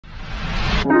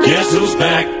Guess who's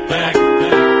back again?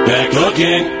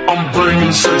 I'm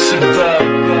bringing sexy Back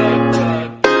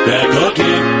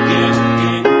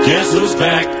again. Guess who's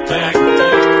back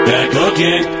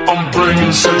again? I'm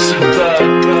bringing sexy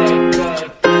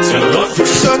Tell her You're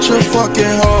such a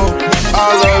fucking hoe,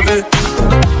 I love it.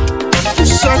 You're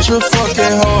such a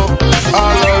fucking hoe,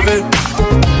 I love it.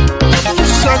 You're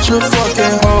such a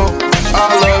fucking hoe,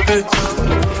 I love it.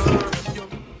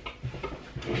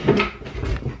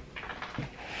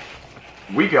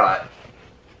 We got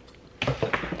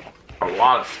a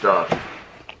lot of stuff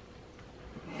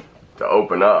to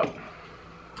open up,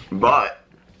 but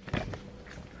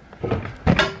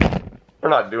we're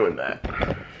not doing that.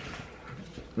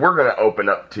 We're gonna open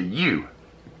up to you,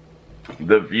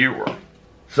 the viewer.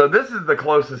 So this is the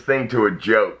closest thing to a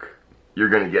joke you're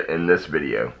gonna get in this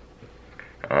video.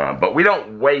 But we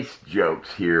don't waste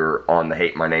jokes here on the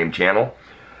Hate My Name channel.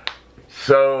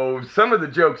 So some of the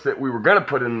jokes that we were gonna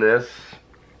put in this,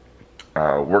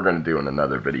 we're gonna do in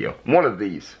another video. One of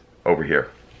these over here.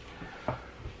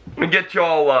 Let me get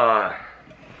y'all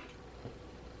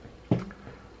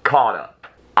caught up.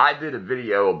 I did a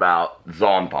video about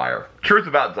Zompire, truth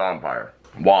about Zompire,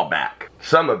 a while back.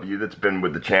 Some of you that's been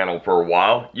with the channel for a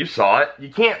while, you saw it. You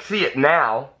can't see it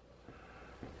now.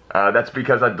 That's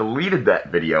because I deleted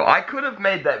that video. I could have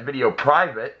made that video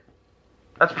private.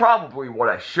 That's probably what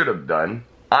I should have done.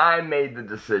 I made the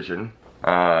decision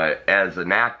as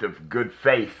an act of good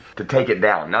faith to take it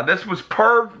down. Now this was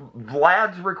per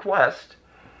Vlad's request.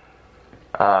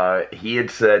 He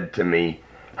had said to me,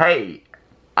 hey,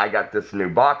 I got this new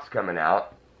box coming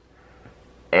out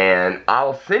and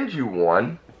I'll send you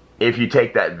one if you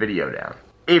take that video down.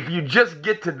 If you just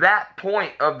get to that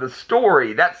point of the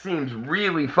story, that seems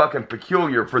really fucking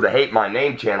peculiar for the Hate My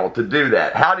Name channel to do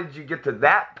that. How did you get to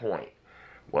that point?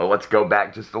 Well, let's go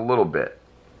back just a little bit.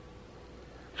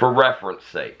 For reference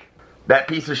sake, that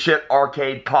piece of shit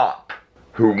Arcade Pop,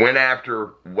 who went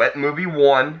after Wet Movie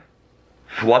 1,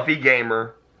 Fluffy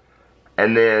Gamer,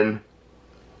 and then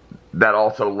that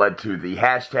also led to the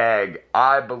hashtag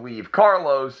I Believe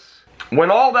Carlos.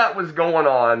 When all that was going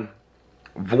on,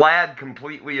 Vlad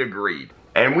completely agreed.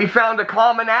 And we found a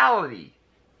commonality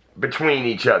between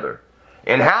each other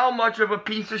and how much of a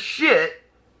piece of shit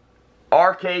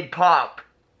Arcade Pop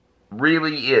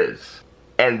really is.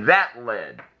 And that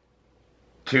led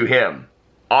to him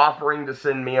offering to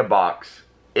send me a box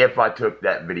if I took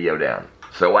that video down.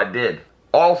 So I did.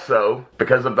 Also,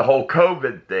 because of the whole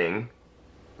COVID thing,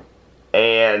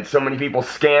 and so many people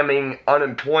scamming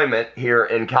unemployment here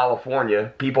in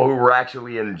California, people who were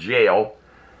actually in jail,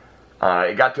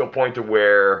 it got to a point to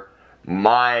where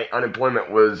my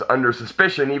unemployment was under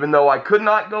suspicion, even though I could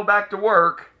not go back to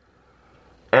work,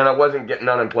 and I wasn't getting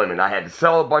unemployment. I had to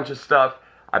sell a bunch of stuff.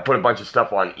 I put a bunch of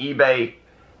stuff on eBay,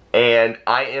 and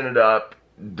I ended up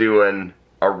doing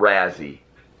a Razzie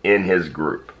in his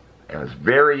group. And I was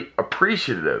very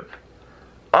appreciative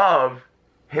of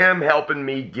him helping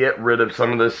me get rid of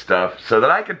some of this stuff so that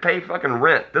I could pay fucking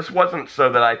rent. This wasn't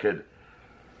so that I could,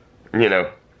 you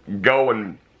know, go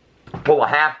and pull a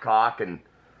half cock and,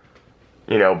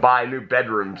 you know, buy a new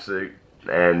bedroom suit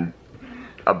and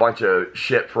a bunch of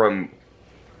shit from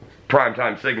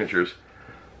Primetime Signatures.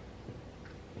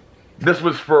 This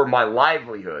was for my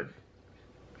livelihood.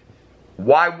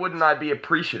 Why wouldn't I be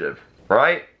appreciative,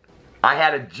 right? I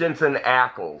had a Jensen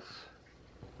Ackles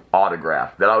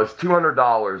autograph that I was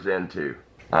 $200 into.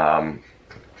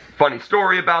 Funny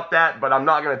story about that, but I'm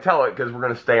not going to tell it because we're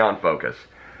going to stay on focus.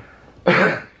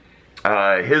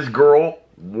 His girl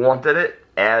wanted it,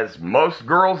 as most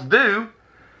girls do,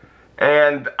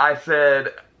 and I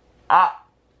said,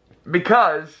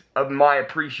 because of my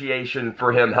appreciation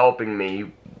for him helping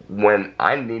me when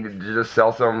I needed to just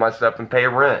sell some of my stuff and pay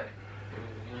rent,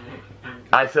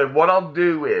 I said, what I'll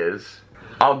do is,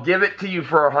 I'll give it to you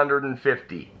for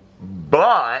 $150,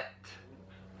 but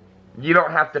you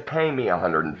don't have to pay me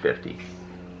 $150.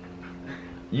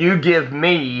 You give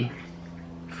me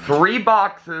 3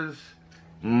 boxes,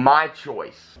 my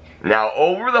choice. Now,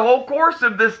 over the whole course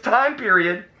of this time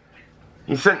period,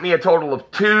 he sent me a total of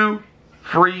 2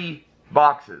 free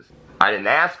boxes. I didn't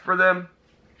ask for them.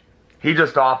 He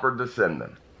just offered to send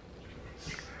them.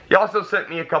 He also sent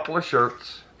me a couple of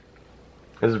shirts.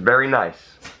 It was very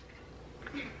nice.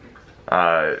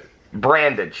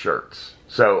 Branded shirts.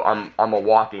 So I'm a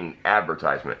walking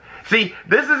advertisement. See,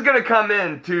 this is going to come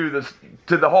into this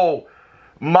to the whole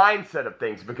mindset of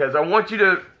things, because I want you,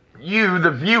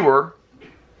 the viewer,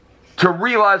 to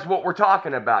realize what we're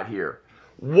talking about here.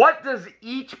 What does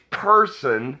each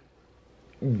person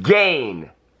gain?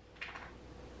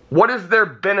 What is their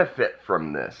benefit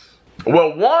from this?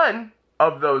 Well, one,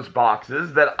 of those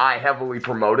boxes that I heavily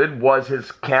promoted was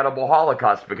his Cannibal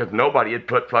Holocaust, because nobody had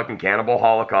put fucking Cannibal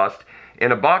Holocaust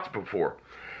in a box before.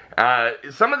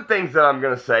 Some of the things that I'm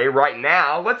going to say right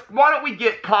now, why don't we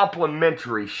get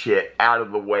complimentary shit out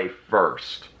of the way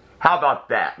first? How about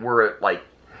that? We're at like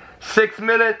 6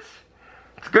 minutes.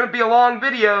 It's going to be a long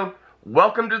video.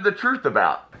 Welcome to the Truth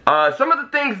About. Some of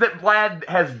the things that Vlad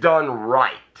has done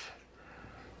right.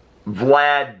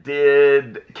 Vlad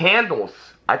did candles.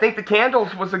 I think the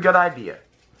candles was a good idea.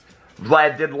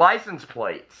 Vlad did license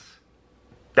plates.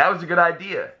 That was a good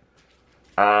idea.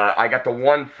 I got the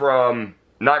one from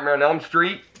Nightmare on Elm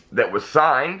Street that was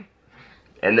signed.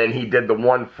 And then he did the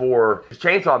one for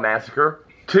Chainsaw Massacre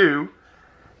 2.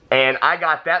 And I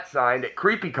got that signed at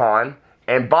CreepyCon.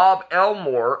 And Bob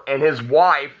Elmore and his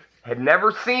wife had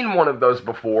never seen one of those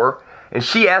before. And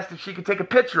she asked if she could take a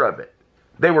picture of it.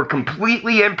 They were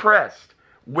completely impressed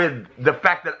with the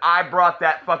fact that I brought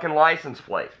that fucking license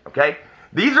plate, okay?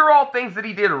 These are all things that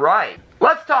he did right.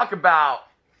 Let's talk about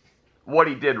what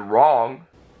he did wrong.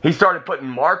 He started putting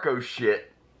Marco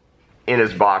shit in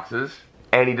his boxes,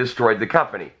 and he destroyed the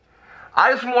company.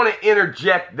 I just want to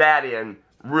interject that in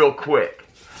real quick.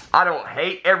 I don't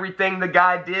hate everything the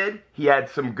guy did. He had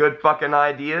some good fucking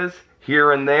ideas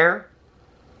here and there.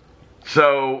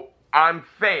 So, I'm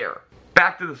fair.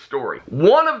 Back to the story.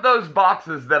 One of those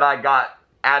boxes that I got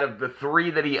out of the 3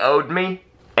 that he owed me,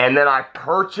 and then I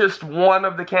purchased one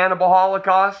of the Cannibal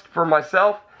Holocaust for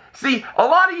myself. See, a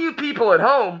lot of you people at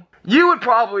home, you would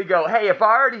probably go, hey, if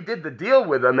I already did the deal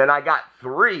with him and I got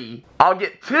 3, I'll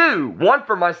get 2. One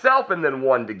for myself and then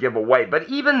one to give away. But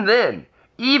even then,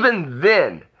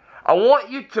 I want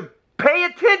you to pay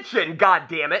attention,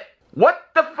 goddammit. What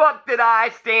the fuck did I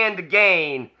stand to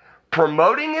gain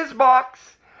promoting his box,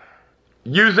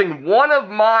 using one of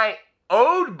my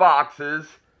owed boxes,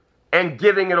 and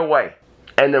giving it away?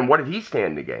 And then what did he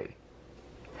stand to gain?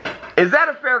 Is that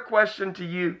a fair question to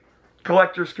you,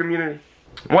 collectors community?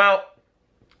 Well,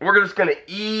 we're just going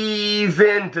to ease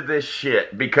into this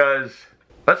shit, because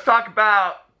let's talk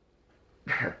about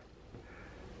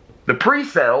the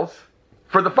pre-sales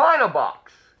for the final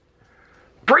box.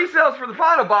 Pre-sales for the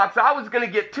final box, I was going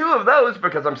to get 2 of those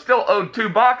because I'm still owed 2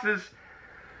 boxes.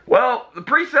 Well, the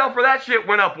pre-sale for that shit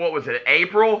went up, what was it,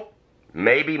 April?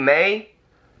 Maybe May?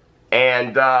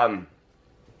 And,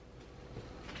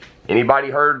 anybody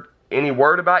heard any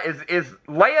word about it? Is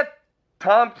Leia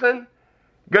Thompson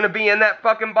gonna be in that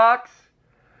fucking box?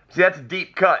 See, that's a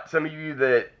deep cut. Some of you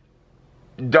that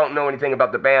don't know anything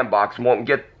about the bandbox won't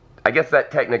get, I guess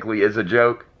that technically is a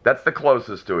joke. That's the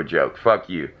closest to a joke. Fuck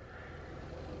you.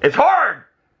 It's hard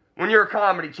when you're a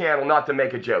comedy channel not to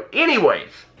make a joke. Anyways,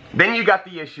 then you got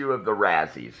the issue of the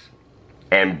Razzies.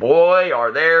 And boy,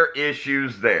 are there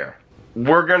issues there.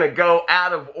 We're gonna go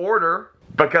out of order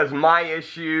because my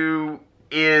issue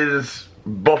is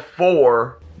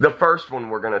before the first one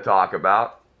we're gonna talk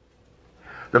about.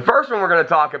 The first one we're gonna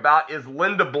talk about is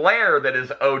Linda Blair, that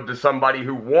is owed to somebody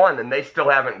who won and they still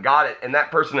haven't got it, and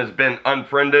that person has been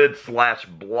unfriended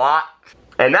 / blocked.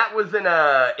 And that was in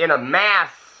a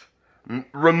mass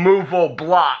removal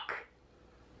block.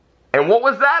 And what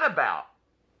was that about?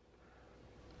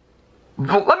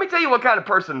 Let me tell you what kind of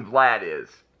person Vlad is.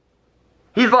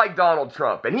 He's like Donald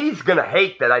Trump, and he's gonna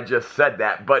hate that I just said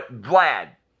that, but Vlad,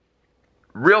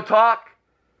 real talk,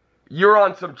 you're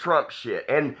on some Trump shit,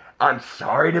 and I'm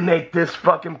sorry to make this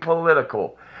fucking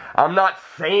political. I'm not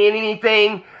saying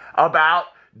anything about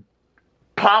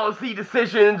policy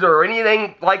decisions or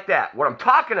anything like that. What I'm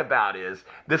talking about is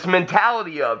this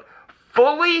mentality of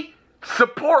fully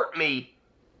support me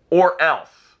or else.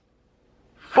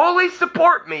 Fully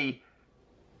support me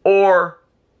or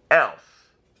else.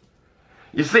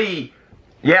 You see,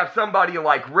 you have somebody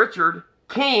like Richard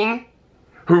King,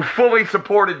 who fully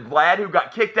supported Vlad, who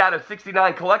got kicked out of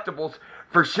 69 Collectibles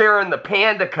for sharing the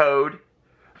Panda code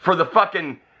for the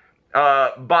fucking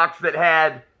box that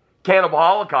had Cannibal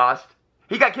Holocaust.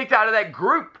 He got kicked out of that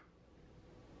group.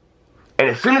 And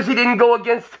as soon as he didn't go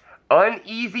against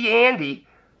Uneasy Andy,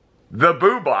 the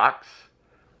Boo Box,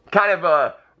 kind of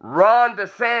a Ron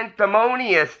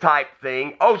DeSanctimonious type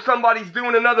thing, oh, somebody's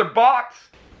doing another box?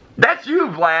 That's you,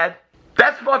 Vlad.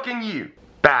 That's fucking you.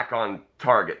 Back on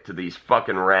target to these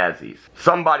fucking Razzies.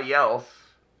 Somebody else,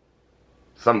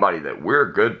 somebody that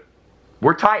we're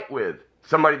tight with,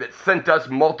 somebody that sent us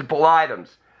multiple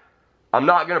items. I'm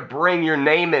not gonna bring your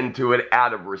name into it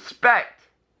out of respect.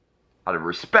 Out of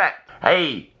respect.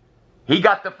 Hey, he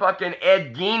got the fucking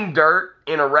Ed Gein dirt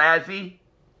in a Razzie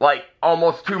like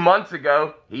almost 2 months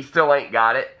ago. He still ain't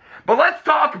got it. But let's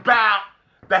talk about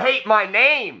the Hate My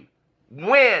Name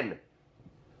win.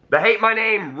 The Hate My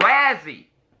Name Razzie.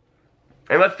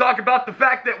 And let's talk about the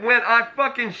fact that when I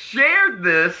fucking shared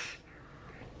this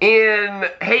in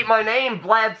Hate My Name,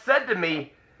 Vlad said to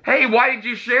me, hey, why did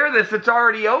you share this? It's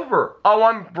already over. Oh,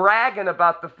 I'm bragging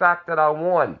about the fact that I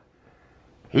won.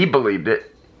 He believed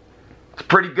it. It's a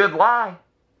pretty good lie.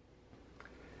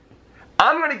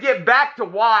 I'm going to get back to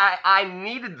why I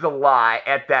needed to lie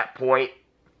at that point.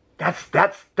 That's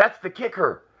the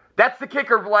kicker. That's the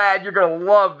kicker, Vlad. You're going to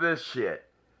love this shit.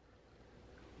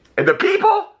 And the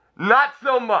people, not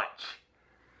so much.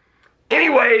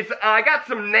 Anyways, I got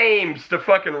some names to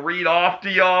fucking read off to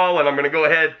y'all, and I'm going to go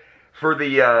ahead for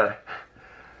the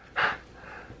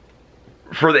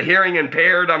hearing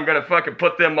impaired. I'm going to fucking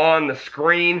put them on the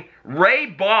screen. Ray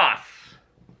Boss,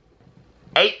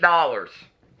 $8.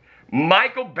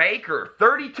 Michael Baker,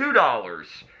 $32.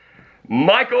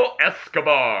 Michael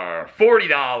Escobar,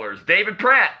 $40. David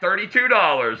Pratt,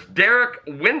 $32. Derek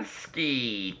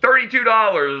Winsky,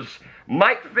 $32.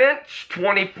 Mike Finch,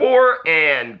 $24.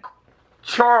 And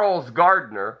Charles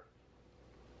Gardner,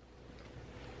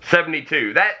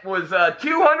 $72. That was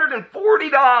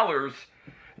 $240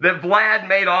 that Vlad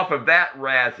made off of that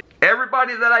Razzie.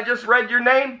 Everybody that I just read your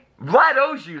name, Vlad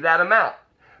owes you that amount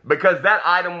because that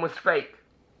item was fake.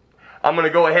 I'm going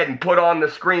to go ahead and put on the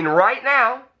screen right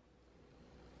now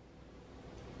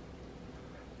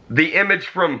the image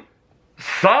from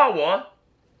Sawa,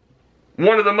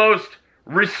 one of the most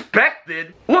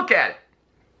respected. Look at it.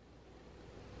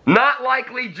 Not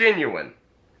likely genuine.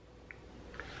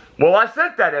 Well, I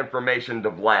sent that information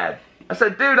to Vlad. I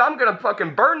said, dude, I'm going to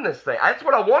fucking burn this thing. That's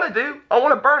what I want to do. I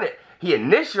want to burn it. He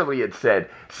initially had said,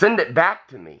 send it back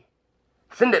to me.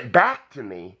 Send it back to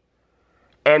me,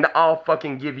 and I'll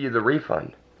fucking give you the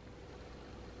refund.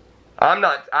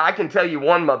 I can tell you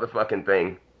one motherfucking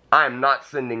thing. I am not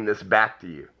sending this back to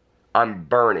you. I'm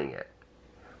burning it.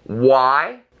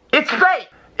 Why? It's fake.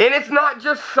 And it's not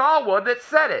just Sawa that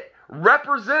said it.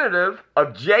 Representative of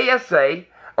JSA,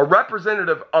 a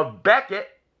representative of Beckett,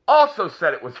 also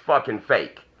said it was fucking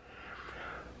fake.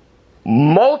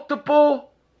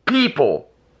 Multiple people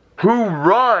who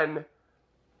run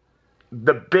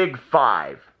the Big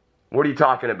Five. What are you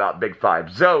talking about, Big Five?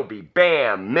 Zobi,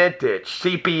 BAM, Mintich,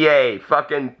 CPA,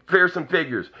 fucking Fearsome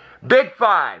Figures. Big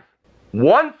Five.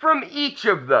 One from each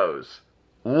of those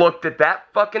looked at that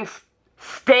fucking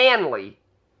Stanley,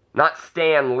 not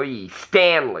Stan Lee,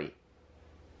 Stanley.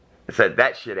 I said,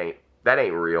 that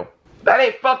ain't real. That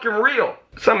ain't fucking real.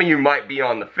 Some of you might be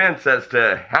on the fence as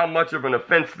to how much of an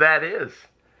offense that is.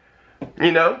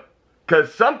 You know?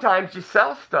 Because sometimes you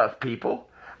sell stuff, people.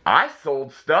 I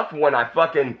sold stuff when I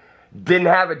fucking didn't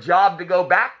have a job to go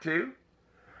back to.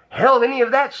 Hell, any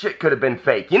of that shit could have been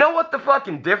fake. You know what the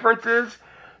fucking difference is?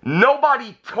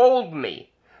 Nobody told me.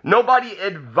 Nobody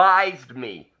advised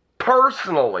me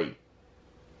personally.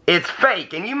 It's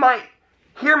fake. And you might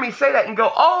hear me say that and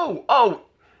go, oh,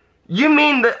 you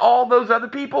mean that all those other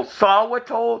people saw what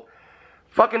told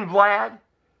fucking Vlad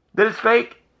that it's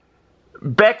fake?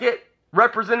 Beckett,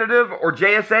 representative, or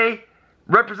JSA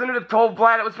representative told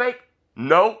Vlad it was fake?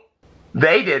 Nope,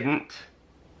 they didn't.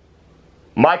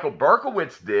 Michael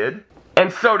Berkowitz did,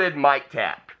 and so did Mike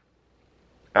Tapp.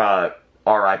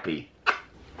 R.I.P.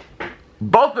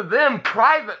 Both of them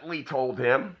privately told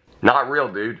him, not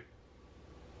real, dude.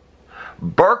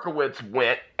 Berkowitz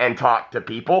went and talked to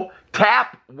people.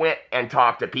 Tapp went and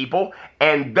talked to people.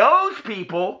 And those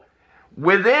people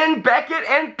within Beckett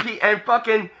and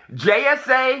fucking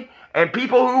JSA and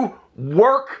people who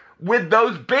work with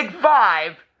those Big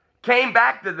Five came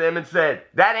back to them and said,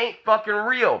 that ain't fucking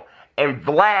real. And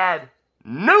Vlad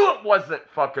knew it wasn't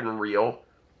fucking real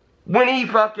when he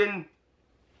fucking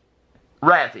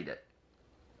razzied it.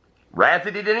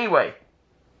 Razzied it anyway.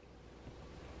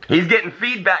 He's getting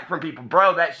feedback from people.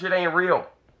 Bro, that shit ain't real.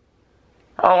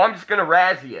 Oh, I'm just going to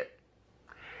razzie it.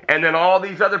 And then all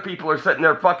these other people are sitting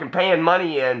there fucking paying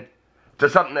money in to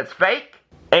something that's fake.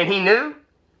 And he knew.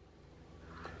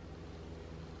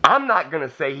 I'm not going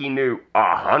to say he knew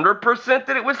 100%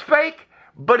 that it was fake.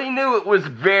 But he knew it was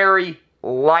very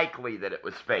likely that it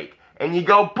was fake. And you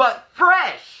go, but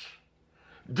Fresh,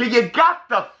 do you got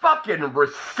the fucking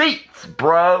receipts,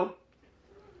 bro?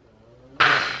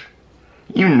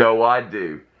 You know I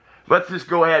do. Let's just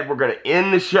go ahead. We're going to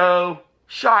end the show.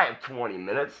 Shy of 20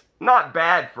 minutes. Not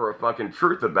bad for a fucking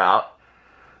truth about.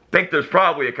 Think there's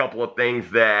probably a couple of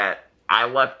things that I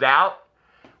left out.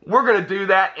 We're going to do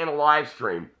that in a live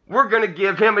stream. We're going to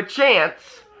give him a chance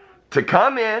to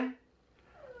come in,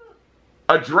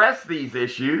 address these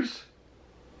issues.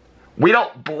 We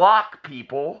don't block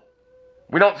people.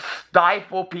 We don't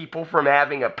stifle people from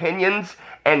having opinions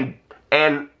and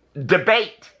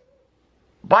debate.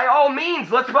 By all means,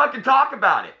 let's fucking talk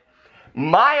about it.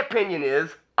 My opinion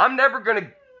is, I'm never going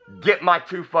to get my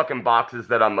 2 fucking boxes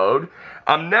that I'm owed.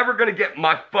 I'm never going to get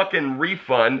my fucking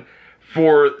refund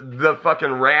for the fucking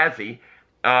Razzie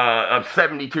of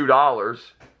 $72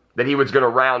 that he was going to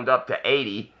round up to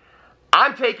 $80.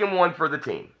 I'm taking one for the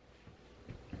team.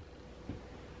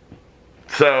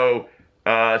 So,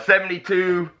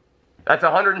 72, that's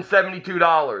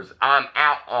 $172. I'm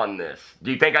out on this.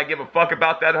 Do you think I give a fuck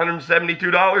about that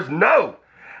 $172? No.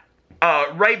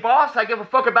 Ray Boss, I give a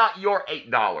fuck about your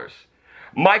 $8.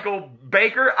 Michael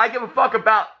Baker, I give a fuck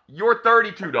about your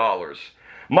 $32.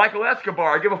 Michael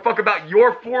Escobar, I give a fuck about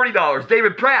your $40.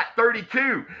 David Pratt,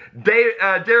 $32.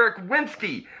 Derek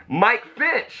Winsky, Mike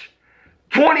Finch,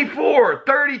 $24,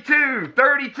 $32,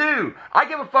 $32. I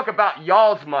give a fuck about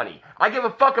y'all's money. I give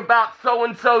a fuck about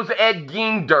so-and-so's Ed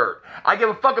Gein dirt. I give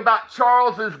a fuck about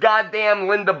Charles's goddamn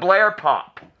Linda Blair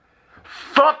pop.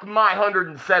 Fuck my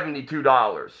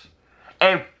 $172.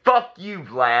 And fuck you,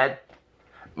 Vlad.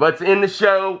 Let's end the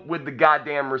show with the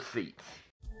goddamn receipts.